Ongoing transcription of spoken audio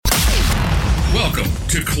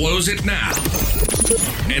to Close It Now,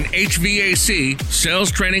 an HVAC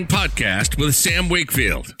sales training podcast with Sam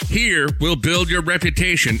Wakefield. Here, we'll build your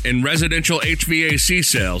reputation in residential HVAC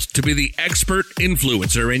sales to be the expert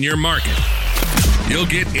influencer in your market. You'll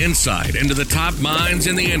get insight into the top minds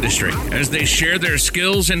in the industry as they share their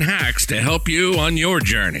skills and hacks to help you on your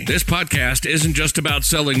journey. This podcast isn't just about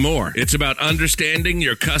selling more. It's about understanding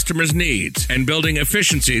your customers' needs and building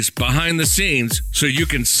efficiencies behind the scenes so you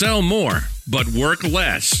can sell more but work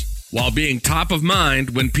less while being top of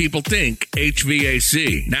mind when people think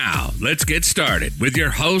HVAC. Now, let's get started with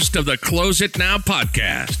your host of the Close It Now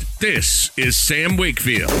podcast. This is Sam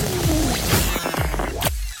Wakefield.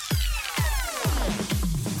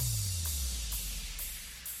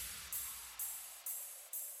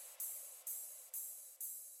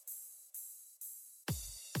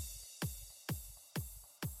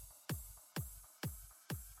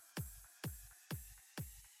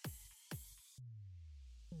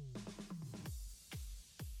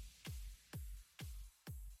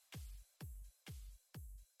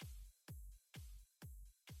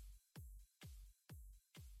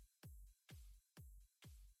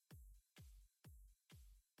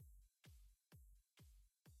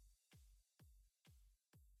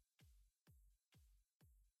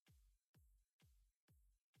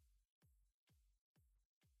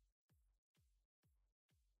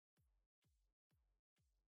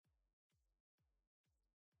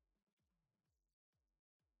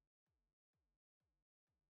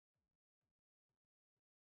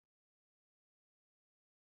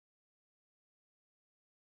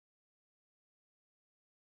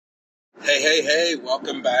 Hey,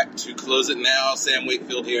 welcome back to Close It Now. Sam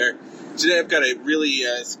Wakefield here. Today I've got a really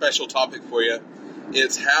special topic for you.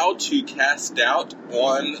 It's how to cast doubt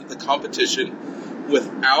on the competition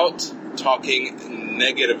without talking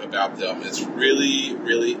negative about them. It's really,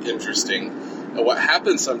 really interesting. What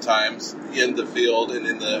happens sometimes in the field and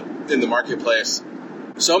in the marketplace,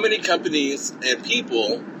 so many companies and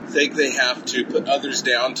people think they have to put others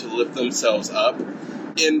down to lift themselves up.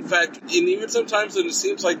 In fact, and even sometimes when it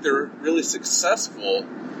seems like they're really successful,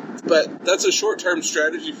 but that's a short-term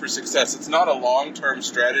strategy for success. It's not a long-term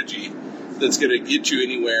strategy that's going to get you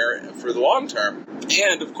anywhere for the long term.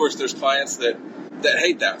 And, of course, there's clients that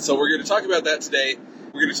hate that. So we're going to talk about that today.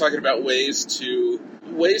 We're going to talk about ways to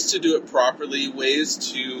do it properly,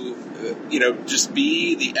 ways to, just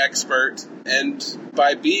be the expert. And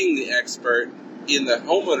by being the expert in the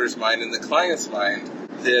homeowner's mind, in the client's mind,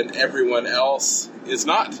 then everyone else is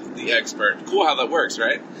not the expert. Cool how that works,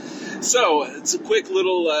 right? So, it's a quick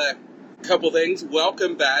little couple things.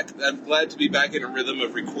 Welcome back. I'm glad to be back in a rhythm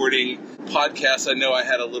of recording podcasts. I know I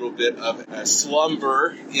had a little bit of a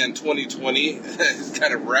slumber in 2020. It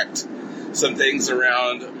kind of wrecked some things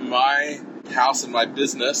around my house and my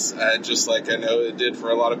business, just like I know it did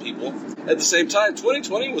for a lot of people. At the same time,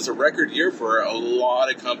 2020 was a record year for a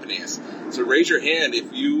lot of companies. So raise your hand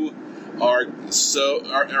if you are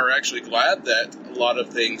actually glad that a lot of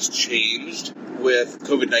things changed with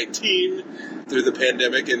COVID-19 through the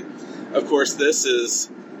pandemic. And of course, this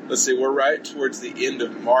is, we're right towards the end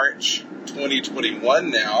of March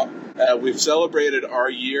 2021 now. We've celebrated our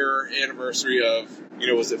year anniversary of,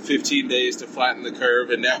 15 days to flatten the curve,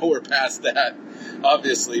 and now we're past that,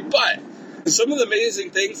 obviously. But some of the amazing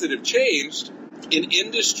things that have changed in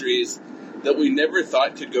industries that we never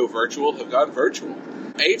thought could go virtual have gone virtual.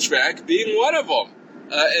 HVAC being one of them,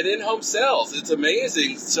 and in-home sales. It's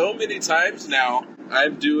amazing. So many times now,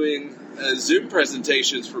 I'm doing Zoom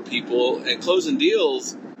presentations for people and closing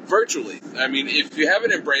deals virtually. I mean, if you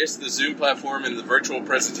haven't embraced the Zoom platform and the virtual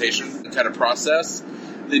presentation kind of process,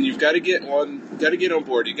 then you've got to get on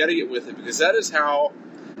board. You got to get with it, because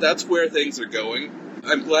that's where things are going.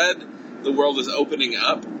 I'm glad the world is opening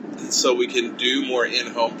up so we can do more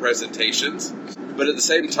in-home presentations. But at the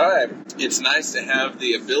same time, it's nice to have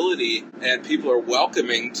the ability, and people are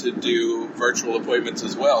welcoming to do virtual appointments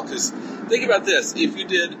as well. Because think about this, if you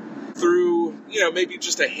did through, maybe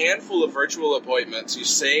just a handful of virtual appointments, you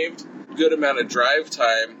saved a good amount of drive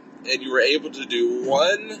time, and you were able to do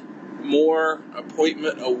one more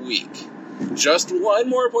appointment a week. Just one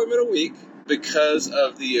more appointment a week, because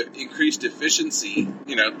of the increased efficiency,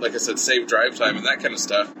 like I said, save drive time and that kind of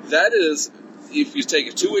stuff. That is, if you take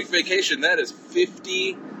a 2-week vacation, that is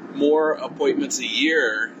 50 more appointments a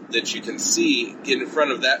year that you can see, get in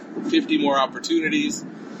front of that 50 more opportunities.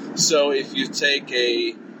 So if you take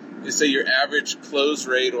say your average close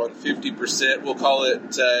rate on 50%, we'll call it,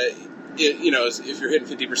 if you're hitting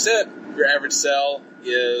 50%, your average sell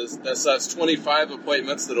is, that's 25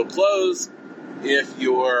 appointments that'll close. If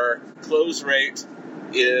your close rate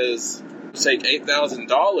is take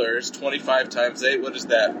 $8,000, 25 times 8, what is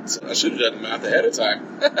that? So I should have done the math ahead of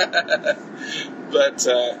time. But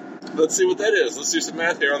let's see what that is. Let's do some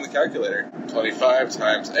math here on the calculator. 25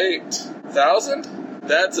 times 8,000.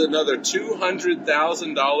 That's another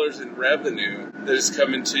 $200,000 in revenue that is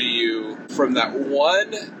coming to you from that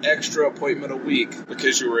one extra appointment a week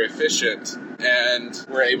because you were efficient and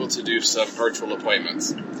were able to do some virtual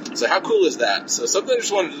appointments. So how cool is that? So something I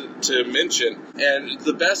just wanted to mention, and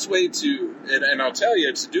the best way to, and I'll tell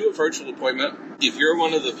you, to do a virtual appointment, if you're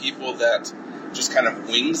one of the people that just kind of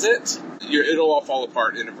wings it, it'll all fall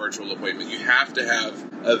apart in a virtual appointment. You have to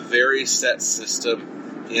have a very set system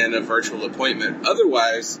in a virtual appointment.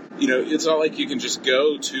 Otherwise, it's not like you can just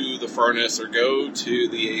go to the furnace or go to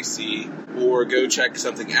the AC or go check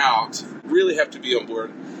something out. You really have to be on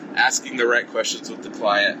board asking the right questions with the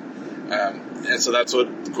client. And so that's what,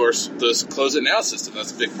 of course, this Close It Now system,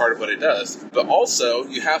 that's a big part of what it does. But also,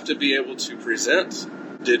 you have to be able to present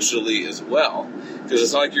digitally as well. Because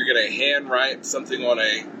it's not like you're going to handwrite something on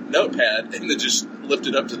a notepad and then just lift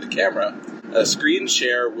it up to the camera. A screen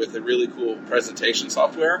share with a really cool presentation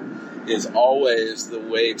software is always the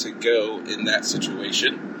way to go in that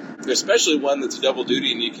situation, especially one that's double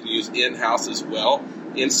duty and you can use in-house as well.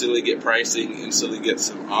 Instantly get pricing, instantly get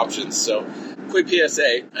some options. So, quick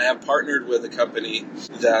PSA, I have partnered with a company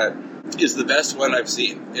that is the best one I've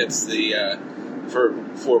seen. It's the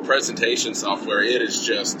for presentation software. It's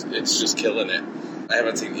just killing it. I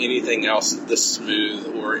haven't seen anything else this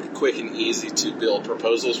smooth or quick and easy to build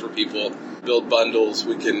proposals for people, build bundles.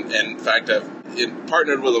 In fact, I've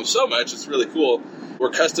partnered with them so much, it's really cool.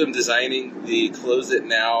 We're custom designing the Close It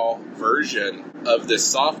Now version of this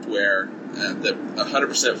software that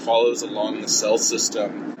 100% follows along the sales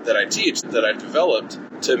system that I teach, that I've developed,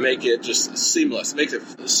 to make it just seamless, make it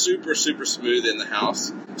super, super smooth in the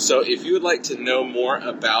house. So if you would like to know more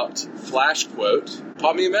about FlashQuote,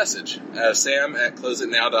 pop me a message,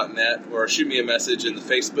 sam@closeitnow.net, or shoot me a message in the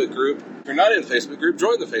Facebook group. If you're not in the Facebook group,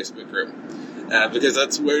 join the Facebook group, because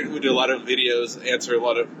that's where we do a lot of videos, answer a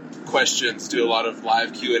lot of questions, do a lot of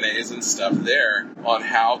live Q&As and stuff there on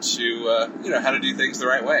how to, how to do things the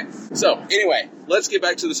right way. So anyway, let's get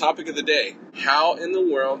back to the topic of the day. How in the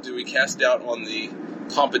world do we cast doubt on the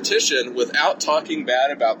competition without talking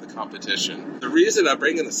bad about the competition? The reason I'm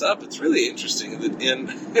bringing this up, it's really interesting that in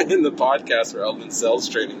the podcast world, in sales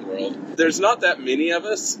training world, there's not that many of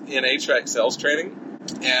us in HVAC sales training.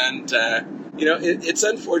 And, it's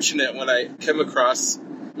unfortunate when I come across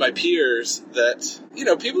my peers that,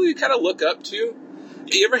 people you kind of look up to.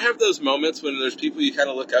 You ever have those moments when there's people you kind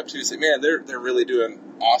of look up to and say, man, they're really doing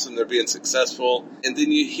awesome, they're being successful. And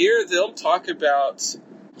then you hear they'll talk about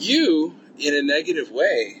you in a negative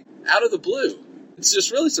way out of the blue. It's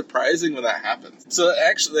just really surprising when that happens. So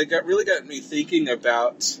actually, that really got me thinking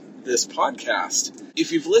about this podcast.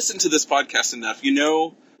 If you've listened to this podcast enough,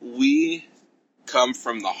 we come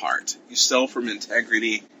from the heart. You sell from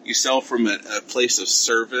integrity. You sell from a place of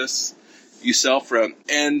service. You sell from,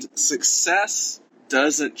 and success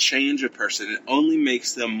doesn't change a person. It only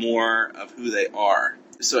makes them more of who they are.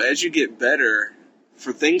 So as you get better,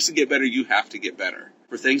 for things to get better, you have to get better.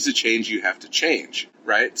 For things to change, you have to change,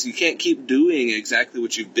 right? So you can't keep doing exactly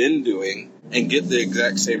what you've been doing and get the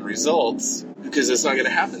exact same results, because it's not going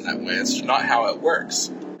to happen that way. It's not how it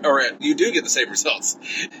works. Or you do get the same results.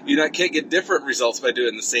 You can't get different results by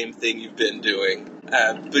doing the same thing you've been doing,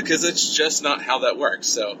 because it's just not how that works.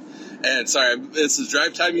 So, and sorry, this is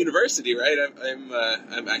Drive Time University, right?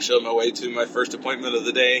 I'm actually on my way to my first appointment of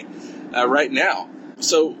the day right now.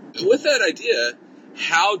 So with that idea,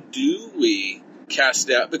 how do we cast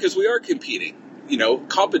out? Because we are competing.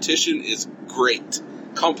 Competition is great.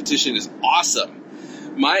 Competition is awesome.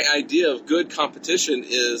 My idea of good competition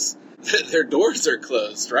is that their doors are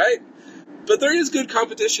closed, right? But there is good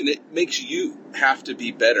competition. It makes you have to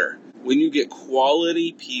be better. When you get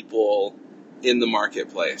quality people in the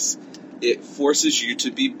marketplace, it forces you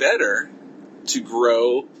to be better, to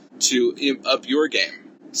grow, to up your game.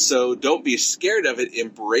 So don't be scared of it.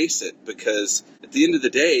 Embrace it, because at the end of the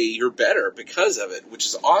day, you're better because of it, which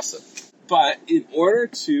is awesome. But in order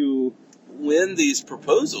to win these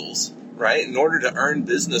proposals, right, in order to earn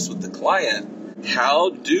business with the client, how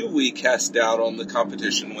do we cast doubt on the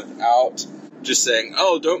competition without just saying,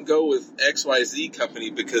 oh, don't go with XYZ company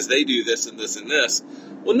because they do this and this and this?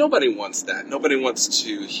 Well, nobody wants that. Nobody wants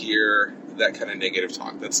to hear that kind of negative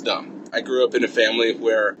talk. That's dumb. I grew up in a family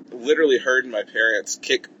where I literally heard my parents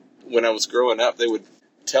kick, when I was growing up, they would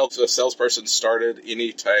tell if a salesperson started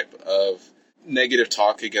any type of negative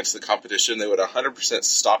talk against the competition, they would 100%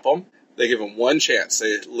 stop them. They give them one chance.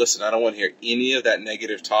 Say, listen, I don't want to hear any of that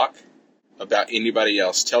negative talk. about anybody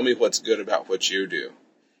else. Tell me what's good about what you do.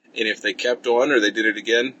 And if they kept on or they did it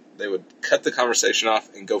again, they would cut the conversation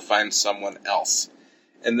off and go find someone else.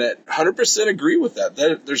 And that 100% agree with that.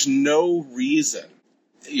 There's no reason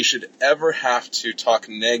you should ever have to talk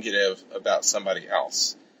negative about somebody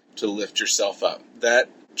else to lift yourself up. That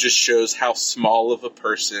just shows how small of a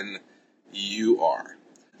person you are.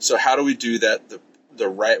 So how do we do that the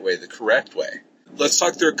right way, the correct way? Let's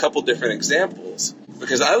talk through a couple different examples,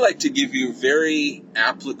 because I like to give you very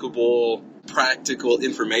applicable, practical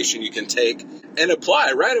information you can take and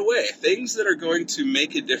apply right away. Things that are going to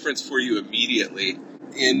make a difference for you immediately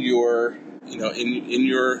in your, in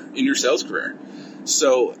your sales career.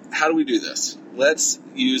 So how do we do this? Let's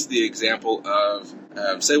use the example of,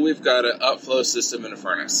 say we've got an upflow system in a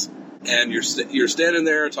furnace, and you're standing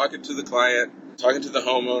there talking to the client, talking to the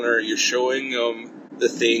homeowner, you're showing them the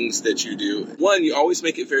things that you do. One, you always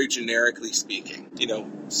make it very generically speaking.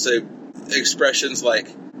 Say expressions like,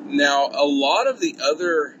 now, a lot of the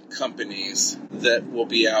other companies that will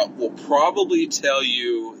be out will probably tell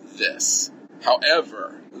you this.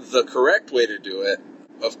 However, the correct way to do it,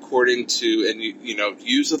 according to, and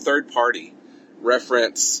use a third party,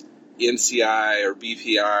 reference NCI or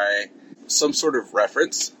BPI, some sort of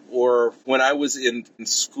reference. Or when I was in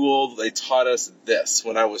school, they taught us this.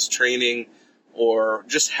 When I was training, or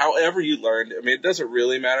just however you learned. I mean, it doesn't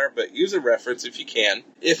really matter, but use a reference if you can.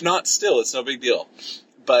 If not, still, it's no big deal.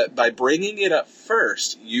 But by bringing it up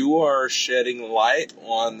first, you are shedding light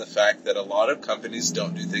on the fact that a lot of companies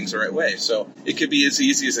don't do things the right way. So it could be as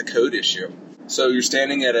easy as a code issue. So you're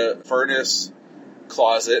standing at a furnace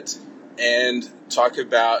closet and talk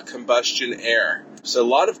about combustion air. So a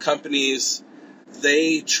lot of companies,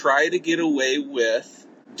 they try to get away with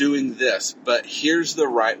doing this, but here's the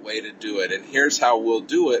right way to do it, and here's how we'll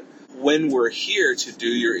do it when we're here to do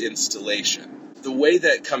your installation. The way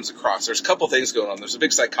that comes across, there's a couple things going on. There's a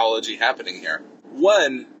big psychology happening here.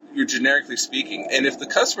 One, you're generically speaking, and if the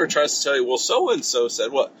customer tries to tell you, well, so-and-so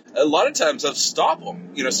said, well, a lot of times I'll stop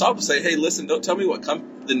them. Stop and say, hey, listen, don't tell me what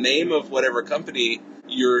the name of whatever company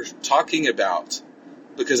you're talking about,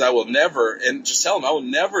 because I will never, and just tell them I will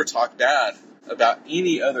never talk bad about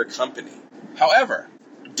any other company. However,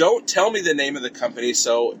 don't tell me the name of the company,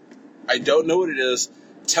 so I don't know what it is.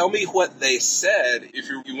 Tell me what they said, if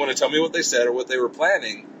you want to tell me what they said or what they were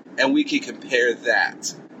planning, and we can compare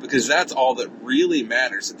that. Because that's all that really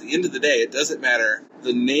matters. At the end of the day, it doesn't matter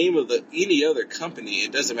the name of any other company.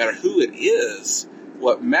 It doesn't matter who it is.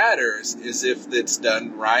 What matters is if it's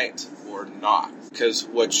done right or not. Because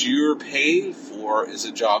what you're paying for is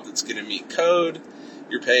a job that's going to meet code.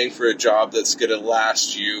 You're paying for a job that's going to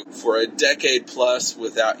last you for a decade plus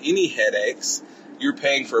without any headaches. You're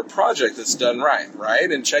paying for a project that's done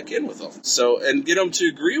right? And check in with them. And get them to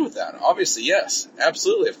agree with that. Obviously, yes,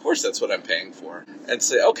 absolutely. Of course, that's what I'm paying for. And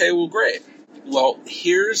say, okay, well, great. Well,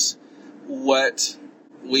 here's what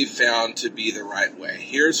we found to be the right way.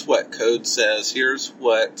 Here's what code says. Here's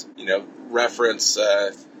what, reference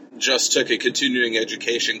just took a continuing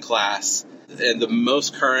education class. And the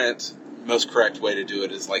most correct way to do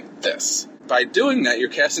it is like this. By doing that, you're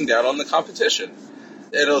casting doubt on the competition.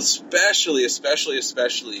 And especially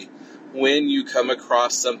when you come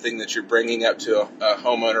across something that you're bringing up to a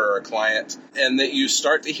homeowner or a client, and that you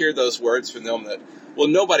start to hear those words from them that, well,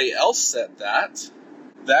 nobody else said that,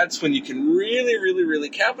 that's when you can really, really, really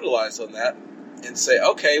capitalize on that and say,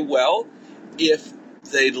 okay, well, if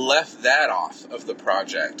they left that off of the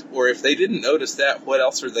project, or if they didn't notice that, what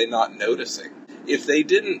else are they not noticing? If they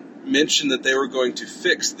didn't mention that they were going to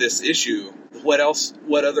fix this issue, what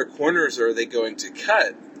other corners are they going to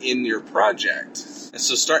cut in your project? And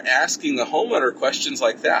so start asking the homeowner questions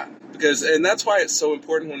like that. And that's why it's so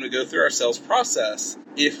important when we go through our sales process.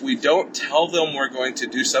 If we don't tell them we're going to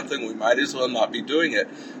do something, we might as well not be doing it.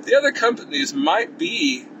 The other companies might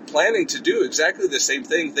be planning to do exactly the same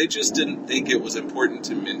thing. They just didn't think it was important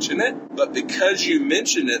to mention it. But because you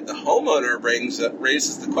mention it, the homeowner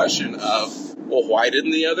raises the question of, well, why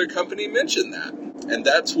didn't the other company mention that? And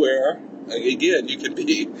that's where, again, you can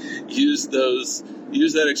use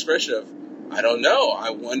that expression of, I don't know. I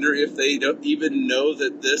wonder if they don't even know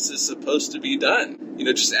that this is supposed to be done.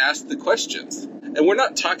 Just ask the questions. And we're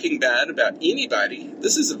not talking bad about anybody.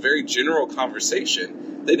 This is a very general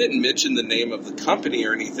conversation. They didn't mention the name of the company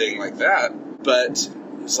or anything like that. But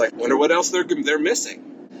it's like, wonder what else they're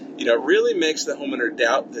missing. It really makes the homeowner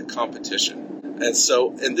doubt the competition.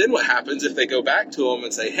 And then what happens if they go back to them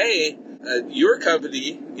and say, hey, your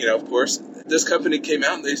company, of course, this company came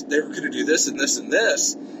out and they were going to do this and this and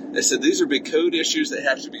this. They said these are big code issues that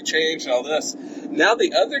have to be changed and all this. Now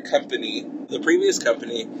the other company, the previous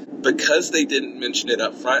company, because they didn't mention it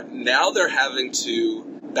up front, now they're having to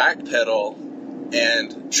backpedal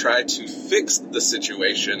and try to fix the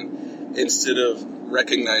situation instead of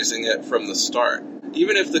recognizing it from the start.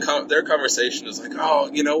 Even if their conversation is like, oh,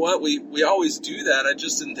 you know what, we always do that, I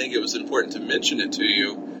just didn't think it was important to mention it to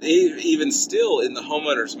you. Even still, in the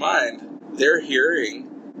homeowner's mind, they're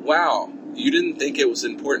hearing, wow, you didn't think it was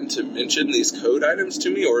important to mention these code items to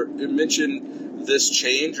me or mention this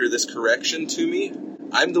change or this correction to me.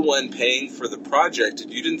 I'm the one paying for the project,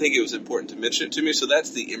 and you didn't think it was important to mention it to me, so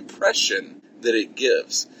that's the impression that it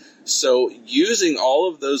gives. So using all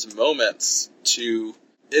of those moments to,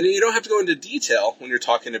 and you don't have to go into detail when you're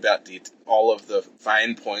talking about all of the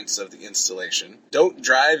fine points of the installation. Don't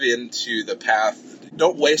drive into the path,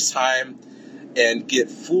 don't waste time and get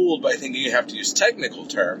fooled by thinking you have to use technical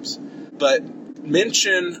terms, but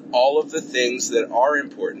mention all of the things that are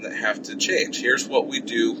important that have to change. Here's what we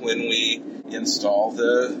do when we install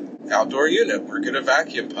the outdoor unit. We're going to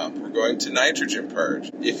vacuum pump. We're going to nitrogen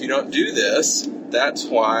purge. If you don't do this, that's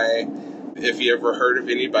why, if you ever heard of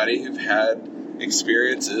anybody who've had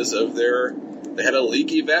experiences of they had a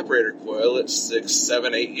leaky evaporator coil at 6,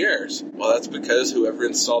 7, 8 years. Well, that's because whoever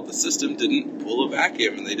installed the system didn't pull a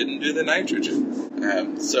vacuum and they didn't do the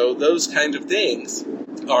nitrogen. So those kind of things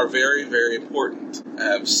are very, very important.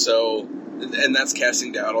 And that's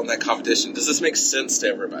casting doubt on that competition. Does this make sense to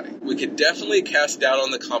everybody? We could definitely cast doubt on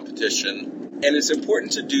the competition, and it's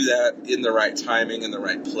important to do that in the right timing, in the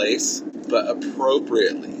right place, but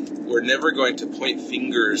appropriately. We're never going to point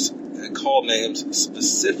fingers and call names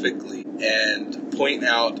specifically and point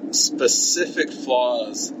out specific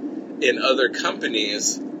flaws in other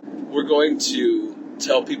companies. We're going to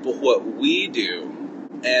tell people what we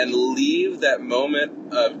do and leave that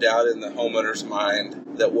moment of doubt in the homeowner's mind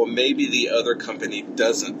that, well, maybe the other company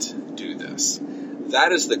doesn't do this.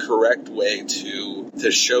 That is the correct way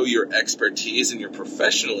to show your expertise and your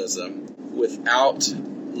professionalism without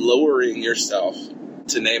lowering yourself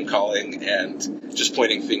to name calling and just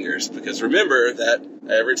pointing fingers. Because remember that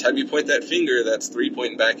every time you point that finger, that's 3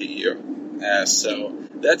 pointing back at you. So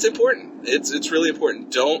that's important. It's really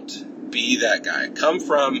important. Don't be that guy. Come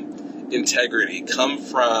from integrity. Come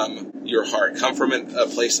from your heart. Come from a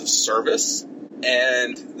place of service,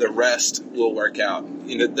 and the rest will work out.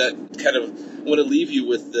 That kind of, I want to leave you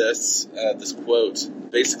with this quote,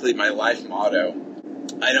 basically my life motto.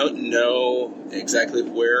 I don't know exactly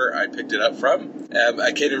where I picked it up from.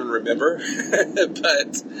 I can't even remember,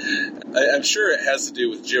 but I'm sure it has to do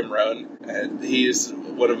with Jim Rohn. And he's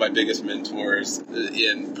one of my biggest mentors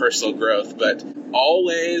in personal growth. But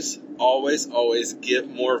always, always, always give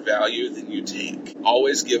more value than you take.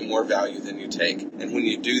 Always give more value than you take. And when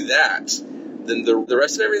you do that, then the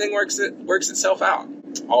rest of everything works itself out.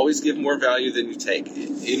 Always give more value than you take.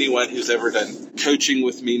 Anyone who's ever done coaching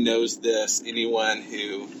with me knows this. Anyone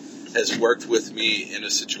who has worked with me in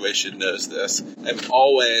a situation knows this. I'm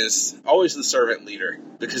always the servant leader,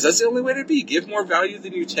 because that's the only way to be. Give more value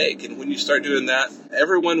than you take. And when you start doing that,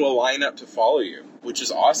 everyone will line up to follow you, which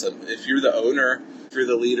is awesome. If you're the owner, if you're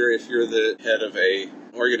the leader, if you're the head of a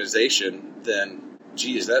organization, then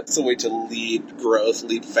geez, that's the way to lead growth,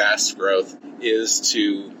 lead fast growth, is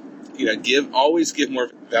to always give more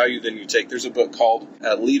value than you take. There's a book called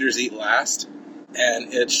Leaders Eat Last,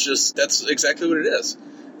 and that's exactly what it is.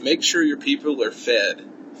 Make sure your people are fed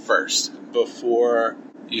first before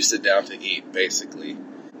you sit down to eat, basically.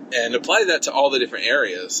 And apply that to all the different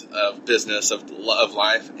areas of business, of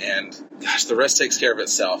life, and gosh, the rest takes care of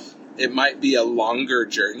itself. It might be a longer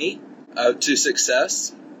journey to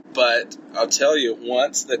success, but I'll tell you,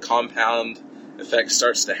 once the compound effect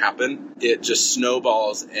starts to happen, it just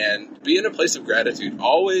snowballs. And be in a place of gratitude.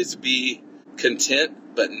 Always be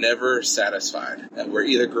content, but never satisfied. And we're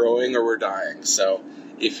either growing or we're dying. So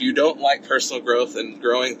if you don't like personal growth and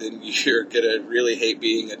growing, then you're going to really hate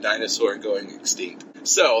being a dinosaur and going extinct.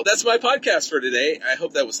 So that's my podcast for today. I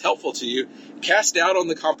hope that was helpful to you. Cast doubt on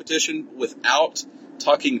the competition without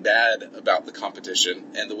talking bad about the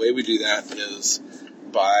competition. And the way we do that is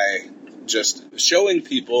by just showing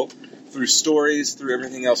people through stories, through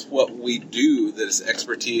everything else, what we do that is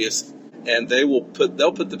expertise, and they'll put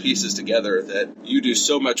the pieces together that you do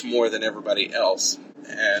so much more than everybody else,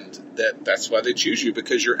 and that's why they choose you,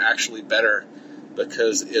 because you're actually better,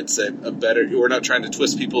 because it's a better, we're not trying to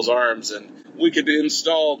twist people's arms and we could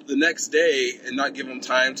install the next day and not give them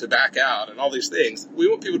time to back out and all these things. We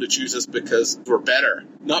want people to choose us because we're better,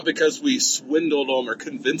 not because we swindled them or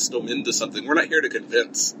convinced them into something. We're not here to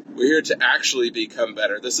convince. We're here to actually become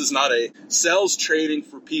better. This is not a sales training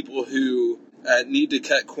for people who need to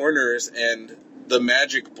cut corners and the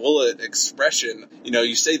magic bullet expression.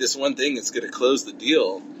 You say this one thing, it's going to close the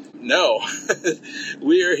deal. No,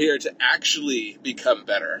 we are here to actually become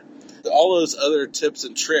better. All those other tips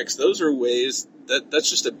and tricks, those are ways that's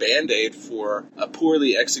just a Band-Aid for a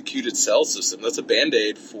poorly executed sales system. That's a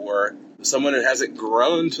Band-Aid for someone who hasn't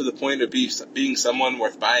grown to the point of being someone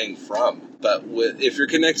worth buying from. But if you're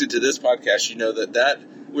connected to this podcast, you know that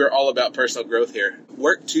we're all about personal growth here.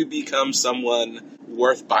 Work to become someone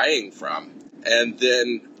worth buying from. And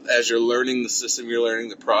then as you're learning the system, you're learning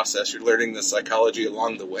the process, you're learning the psychology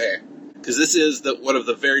along the way. Because this is one of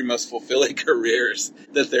the very most fulfilling careers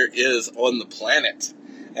that there is on the planet.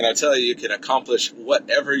 And I tell you can accomplish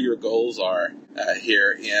whatever your goals are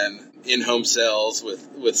here in-home sales,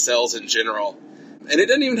 with sales in general. And it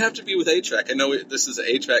doesn't even have to be with HVAC. I know this is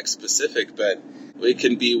HVAC specific, but it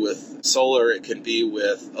can be with solar, it can be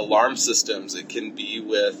with alarm systems, it can be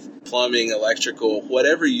with plumbing, electrical,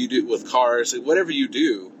 whatever you do with cars, whatever you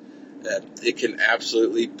do, it can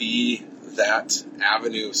absolutely be that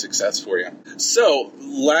avenue of success for you. So,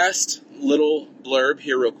 last little blurb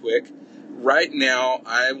here real quick. Right now,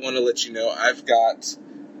 I want to let you know I've got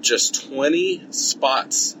just 20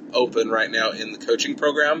 spots open right now in the coaching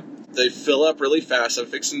program. They fill up really fast. I'm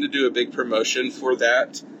fixing to do a big promotion for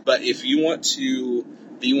that. But if you want to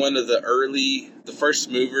be one of the first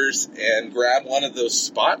movers and grab one of those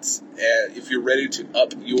spots, if you're ready to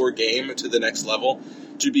up your game to the next level,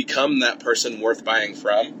 to become that person worth buying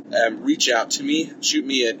from, reach out to me. Shoot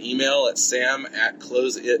me an email at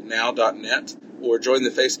sam@closeitnow.net or join the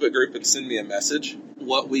Facebook group and send me a message.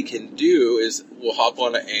 What we can do is we'll hop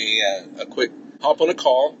on a quick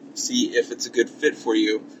call, see if it's a good fit for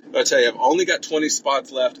you. But I'll tell you, I've only got 20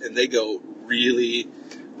 spots left, and they go really,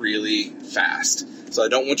 really fast. So I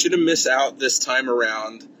don't want you to miss out this time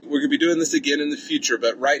around. We're going to be doing this again in the future,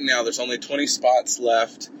 but right now there's only 20 spots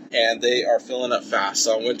left, and they are filling up fast.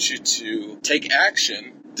 So I want you to take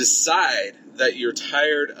action, decide that you're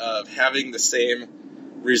tired of having the same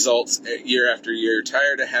results year after year, you're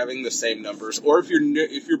tired of having the same numbers, or if you're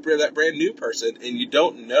that brand new person and you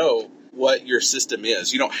don't know what your system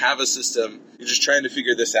is, you don't have a system, you're just trying to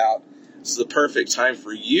figure this out, it's the perfect time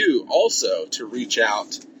for you also to reach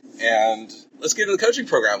out and let's get into the coaching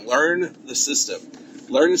program. Learn the system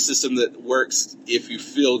that works if you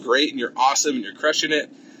feel great and you're awesome and you're crushing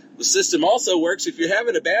it. The system also works if you're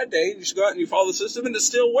having a bad day and you just go out and you follow the system and it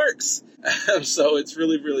still works. So it's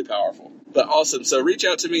really, really powerful. But awesome. So reach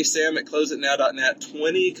out to me, sam@closeitnow.net.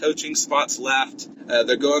 20 coaching spots left.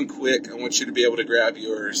 They're going quick. I want you to be able to grab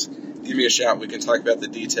yours. Give me a shout. We can talk about the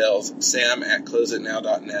details.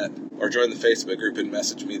 sam@closeitnow.net or join the Facebook group and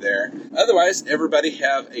message me there. Otherwise, everybody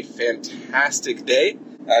have a fantastic day.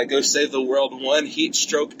 Go save the world one heat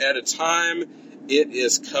stroke at a time. It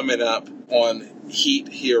is coming up on heat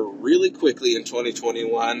here really quickly in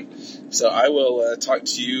 2021. So I will talk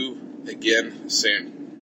to you again soon.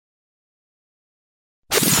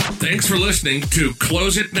 Thanks for listening to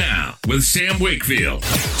Close It Now with Sam Wakefield.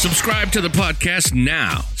 Subscribe to the podcast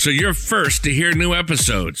now so you're first to hear new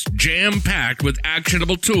episodes, jam-packed with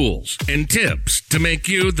actionable tools and tips to make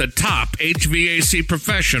you the top HVAC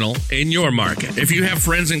professional in your market. If you have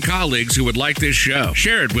friends and colleagues who would like this show,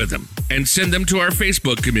 share it with them and send them to our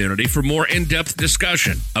Facebook community for more in-depth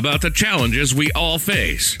discussion about the challenges we all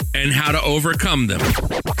face and how to overcome them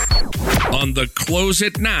on the Close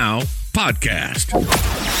It Now podcast.